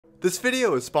This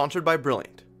video is sponsored by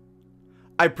Brilliant.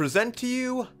 I present to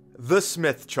you the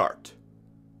Smith chart.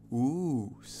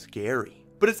 Ooh, scary.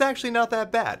 But it's actually not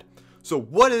that bad. So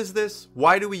what is this?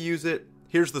 Why do we use it?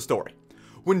 Here's the story.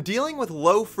 When dealing with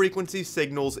low frequency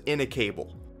signals in a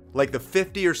cable, like the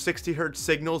 50 or 60 hertz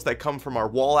signals that come from our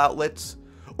wall outlets,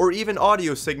 or even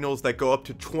audio signals that go up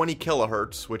to 20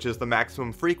 kilohertz, which is the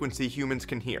maximum frequency humans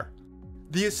can hear,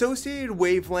 the associated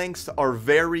wavelengths are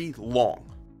very long.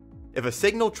 If a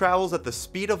signal travels at the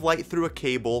speed of light through a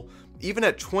cable, even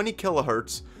at 20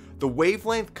 kilohertz, the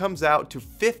wavelength comes out to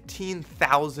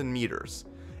 15,000 meters.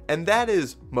 And that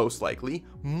is, most likely,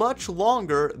 much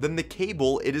longer than the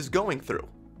cable it is going through.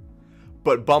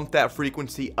 But bump that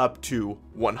frequency up to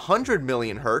 100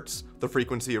 million hertz, the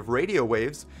frequency of radio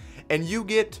waves, and you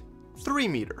get 3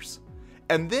 meters.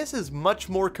 And this is much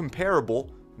more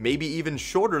comparable, maybe even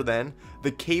shorter than,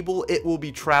 the cable it will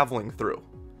be traveling through.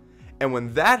 And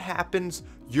when that happens,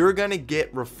 you're gonna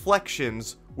get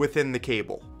reflections within the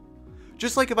cable.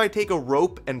 Just like if I take a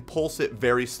rope and pulse it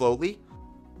very slowly,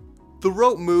 the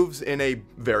rope moves in a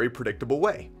very predictable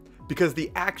way, because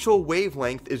the actual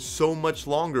wavelength is so much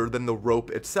longer than the rope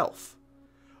itself.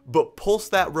 But pulse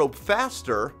that rope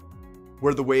faster,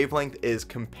 where the wavelength is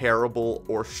comparable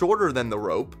or shorter than the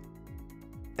rope,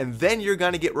 and then you're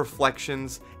gonna get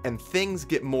reflections and things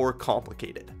get more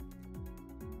complicated.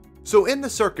 So in the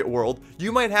circuit world,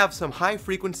 you might have some high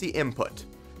frequency input,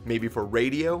 maybe for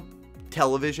radio,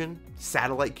 television,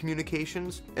 satellite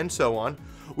communications, and so on,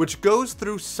 which goes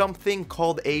through something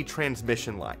called a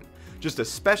transmission line, just a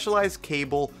specialized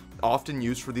cable often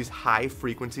used for these high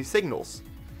frequency signals.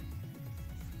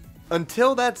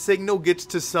 Until that signal gets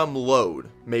to some load,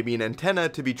 maybe an antenna,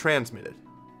 to be transmitted.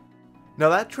 Now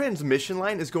that transmission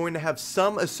line is going to have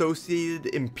some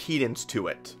associated impedance to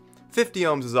it. 50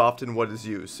 ohms is often what is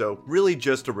used, so really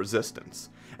just a resistance.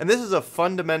 And this is a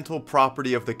fundamental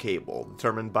property of the cable,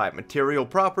 determined by material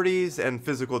properties and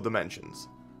physical dimensions.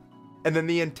 And then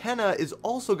the antenna is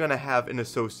also going to have an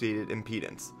associated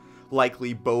impedance,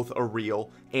 likely both a real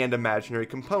and imaginary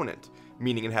component,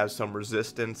 meaning it has some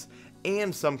resistance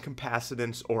and some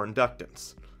capacitance or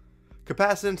inductance.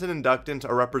 Capacitance and inductance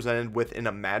are represented with an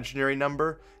imaginary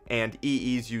number, and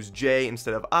EEs use J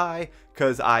instead of I,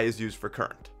 because I is used for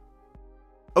current.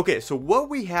 Okay, so what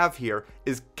we have here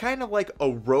is kind of like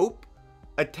a rope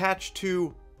attached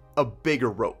to a bigger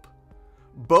rope.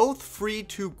 Both free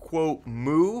to, quote,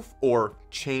 move or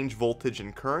change voltage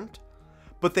and current,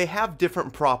 but they have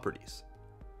different properties.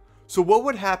 So what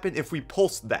would happen if we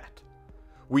pulsed that?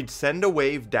 We'd send a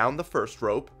wave down the first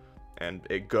rope, and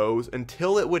it goes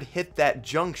until it would hit that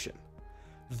junction.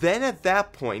 Then at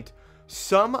that point,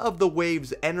 some of the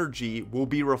wave's energy will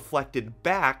be reflected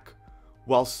back,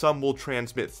 while some will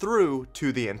transmit through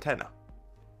to the antenna.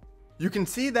 You can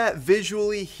see that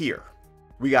visually here.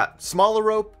 We got smaller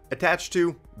rope attached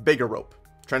to bigger rope.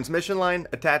 Transmission line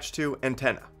attached to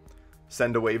antenna.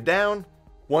 Send a wave down.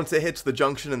 Once it hits the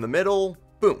junction in the middle,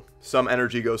 boom, some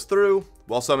energy goes through,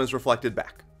 while some is reflected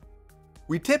back.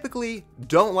 We typically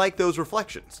don't like those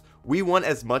reflections. We want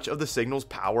as much of the signal's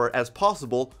power as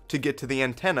possible to get to the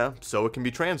antenna so it can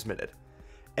be transmitted.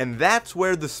 And that's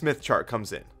where the Smith chart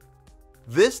comes in.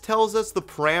 This tells us the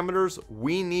parameters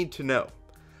we need to know,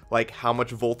 like how much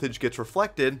voltage gets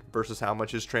reflected versus how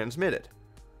much is transmitted.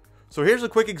 So here's a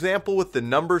quick example with the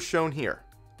numbers shown here.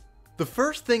 The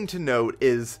first thing to note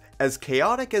is, as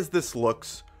chaotic as this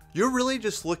looks, you're really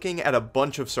just looking at a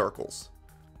bunch of circles.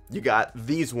 You got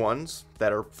these ones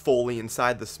that are fully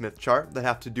inside the Smith chart that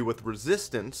have to do with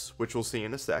resistance, which we'll see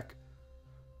in a sec.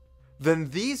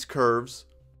 Then these curves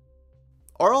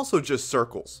are also just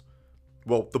circles.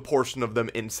 Well, the portion of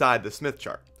them inside the Smith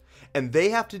chart. And they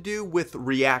have to do with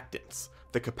reactance,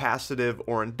 the capacitive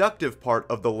or inductive part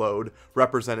of the load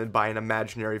represented by an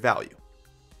imaginary value.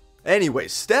 Anyway,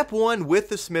 step one with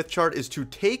the Smith chart is to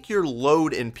take your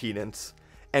load impedance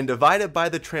and divide it by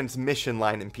the transmission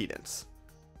line impedance.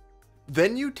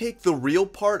 Then you take the real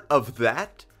part of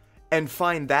that and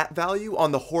find that value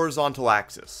on the horizontal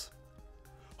axis.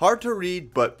 Hard to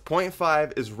read, but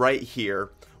 0.5 is right here,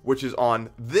 which is on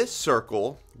this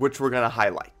circle, which we're going to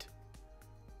highlight.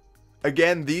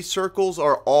 Again, these circles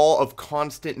are all of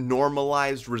constant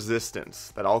normalized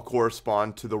resistance that all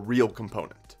correspond to the real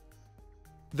component.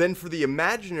 Then for the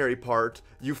imaginary part,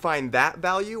 you find that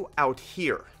value out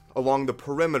here, along the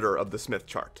perimeter of the Smith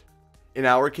chart. In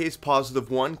our case,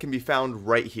 +1 can be found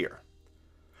right here.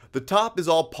 The top is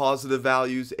all positive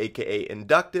values, aka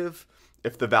inductive.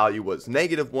 If the value was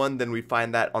 -1, then we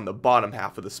find that on the bottom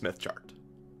half of the Smith chart.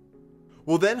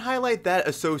 We'll then highlight that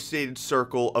associated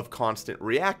circle of constant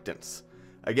reactance.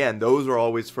 Again, those are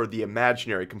always for the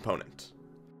imaginary component.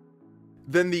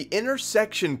 then the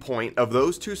intersection point of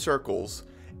those two circles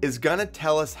is gonna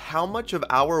tell us how much of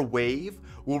our wave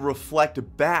will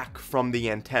reflect back from the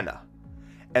antenna.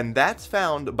 And that's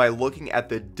found by looking at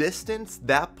the distance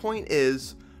that point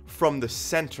is from the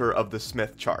center of the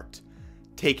Smith chart,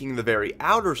 taking the very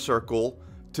outer circle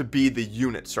to be the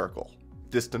unit circle,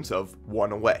 distance of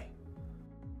 1 away.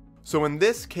 So in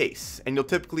this case, and you'll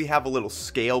typically have a little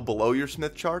scale below your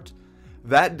Smith chart,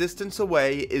 that distance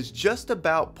away is just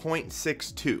about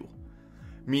 0.62,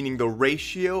 meaning the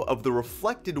ratio of the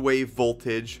reflected wave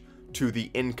voltage to the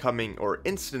incoming or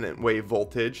incident wave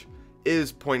voltage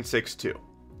is 0.62.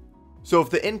 So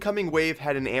if the incoming wave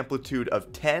had an amplitude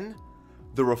of 10,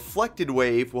 the reflected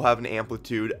wave will have an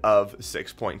amplitude of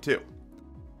 6.2.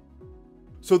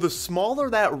 So the smaller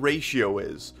that ratio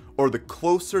is, or the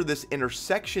closer this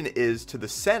intersection is to the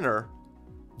center,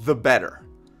 the better.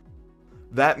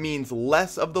 That means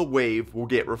less of the wave will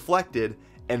get reflected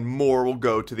and more will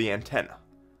go to the antenna.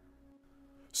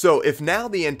 So if now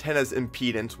the antenna's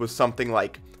impedance was something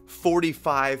like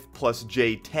 45 plus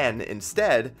J10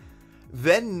 instead,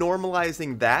 then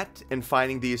normalizing that and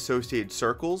finding the associated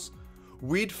circles,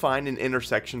 we'd find an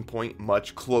intersection point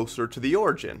much closer to the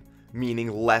origin, meaning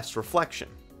less reflection.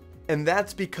 And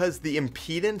that's because the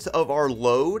impedance of our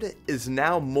load is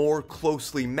now more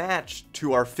closely matched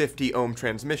to our 50 ohm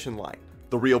transmission line.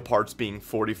 The real parts being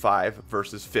 45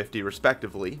 versus 50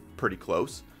 respectively, pretty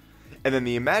close. And then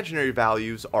the imaginary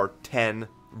values are 10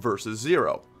 versus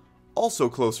 0, also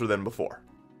closer than before.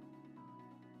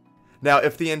 Now,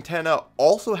 if the antenna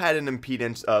also had an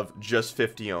impedance of just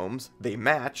 50 ohms, they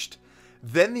matched,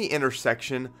 then the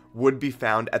intersection would be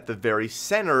found at the very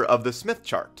center of the Smith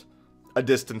chart, a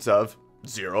distance of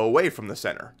 0 away from the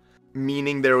center,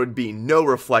 meaning there would be no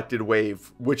reflected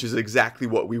wave, which is exactly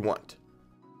what we want.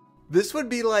 This would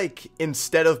be like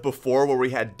instead of before where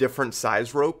we had different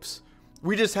size ropes,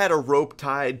 we just had a rope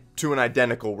tied to an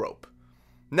identical rope.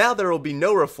 Now there will be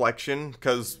no reflection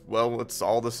because, well, it's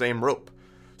all the same rope.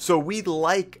 So we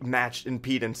like matched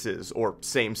impedances or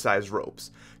same size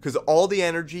ropes because all the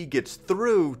energy gets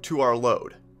through to our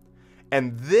load.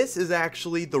 And this is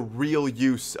actually the real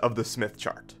use of the Smith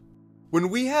chart. When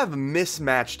we have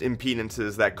mismatched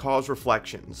impedances that cause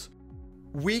reflections,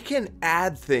 we can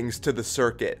add things to the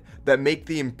circuit that make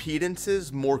the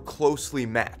impedances more closely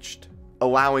matched,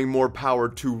 allowing more power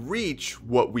to reach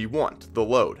what we want, the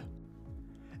load.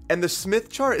 And the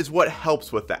Smith chart is what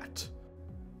helps with that,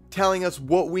 telling us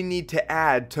what we need to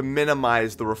add to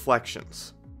minimize the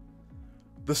reflections.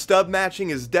 The stub matching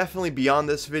is definitely beyond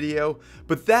this video,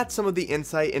 but that's some of the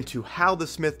insight into how the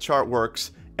Smith chart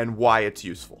works and why it's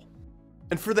useful.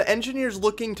 And for the engineers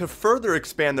looking to further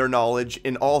expand their knowledge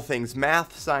in all things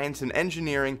math, science, and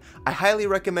engineering, I highly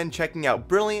recommend checking out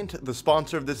Brilliant, the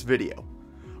sponsor of this video.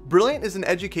 Brilliant is an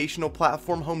educational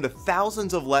platform home to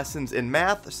thousands of lessons in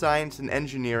math, science, and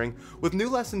engineering, with new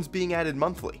lessons being added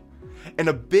monthly. And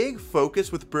a big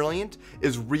focus with Brilliant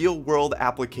is real-world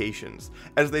applications,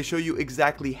 as they show you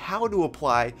exactly how to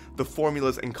apply the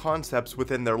formulas and concepts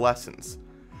within their lessons.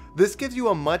 This gives you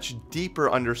a much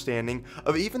deeper understanding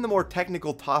of even the more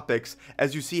technical topics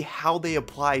as you see how they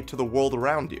apply to the world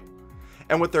around you.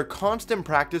 And with their constant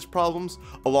practice problems,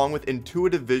 along with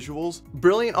intuitive visuals,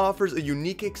 Brilliant offers a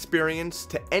unique experience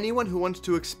to anyone who wants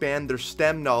to expand their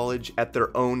STEM knowledge at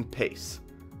their own pace.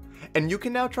 And you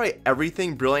can now try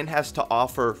everything Brilliant has to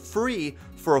offer free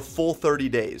for a full 30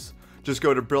 days. Just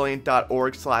go to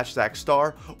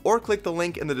brilliant.org/ZachStar or click the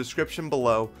link in the description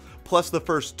below. Plus, the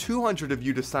first 200 of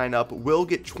you to sign up will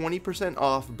get 20%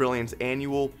 off Brilliant's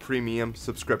annual premium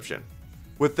subscription.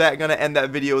 With that, gonna end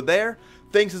that video there.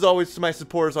 Thanks as always to my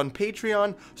supporters on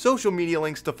Patreon. Social media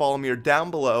links to follow me are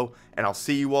down below, and I'll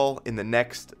see you all in the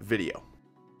next video.